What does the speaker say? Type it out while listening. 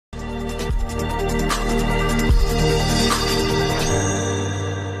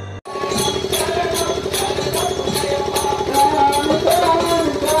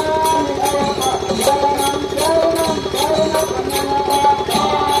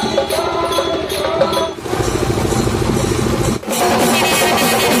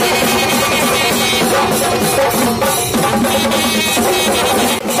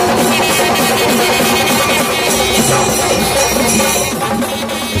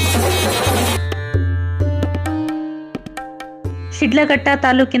ಶಿಡ್ಲಘಟ್ಟ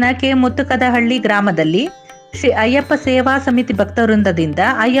ತಾಲೂಕಿನ ಕೆ ಮುತ್ತುಕದಹಳ್ಳಿ ಗ್ರಾಮದಲ್ಲಿ ಶ್ರೀ ಅಯ್ಯಪ್ಪ ಸೇವಾ ಸಮಿತಿ ಭಕ್ತವೃಂದದಿಂದ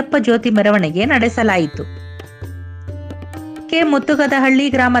ಅಯ್ಯಪ್ಪ ಜ್ಯೋತಿ ಮೆರವಣಿಗೆ ನಡೆಸಲಾಯಿತು. ಕೆ ಮುತ್ತುಕದಹಳ್ಳಿ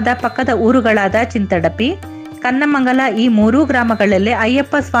ಗ್ರಾಮದ ಪಕ್ಕದ ಊರುಗಳಾದ ಚಿಂತಡಪಿ, ಕನ್ನಮಂಗಲ ಈ ಮೂರೂ ಗ್ರಾಮಗಳಲ್ಲಿ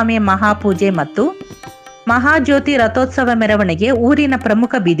ಅಯ್ಯಪ್ಪ ಸ್ವಾಮಿಯ ಮಹಾಪೂಜೆ ಮತ್ತು ಮಹಾಜ್ಯೋತಿ ರಥೋತ್ಸವ ಮೆರವಣಿಗೆ ಊರಿನ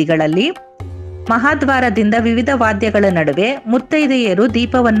ಪ್ರಮುಖ ಬೀದಿಗಳಲ್ಲಿ ಮಹಾದ್ವಾರದಿಂದ ವಿವಿಧ ವಾದ್ಯಗಳ ನಡುವೆ ಮುತ್ತೈದೆಯರು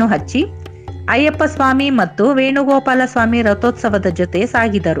ದೀಪವನ್ನು ಹಚ್ಚಿ ಅಯ್ಯಪ್ಪ ಸ್ವಾಮಿ ಮತ್ತು ವೇಣುಗೋಪಾಲ ಸ್ವಾಮಿ ರಥೋತ್ಸವದ ಜೊತೆ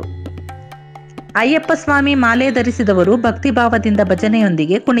ಸಾಗಿದರು. ಅಯ್ಯಪ್ಪ ಸ್ವಾಮಿ ಮಾಲೆ ಧರಿಸಿದವರು ಭಕ್ತಿಭಾವದಿಂದ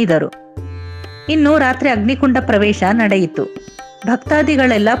ಭಜನೆಯೊಂದಿಗೆ ಕುಣಿದರು. ಇನ್ನು ರಾತ್ರಿ ಅಗ್ನಿಕುಂಡ ಪ್ರವೇಶ ನಡೆಯಿತು.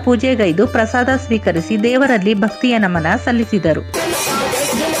 ಭಕ್ತಾದಿಗಳೆಲ್ಲ ಪೂಜೆಗೈದು ಪ್ರಸಾದ ಸ್ವೀಕರಿಸಿ ದೇವರಲ್ಲಿ ಭಕ್ತಿಯ ನಮನ ಸಲ್ಲಿಸಿದರು.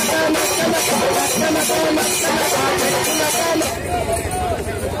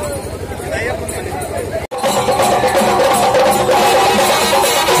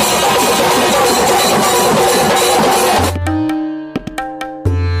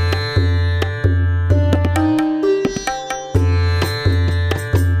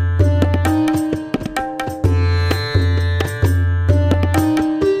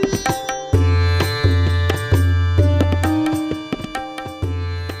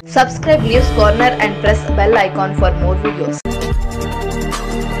 Subscribe News Corner and press bell icon for more videos.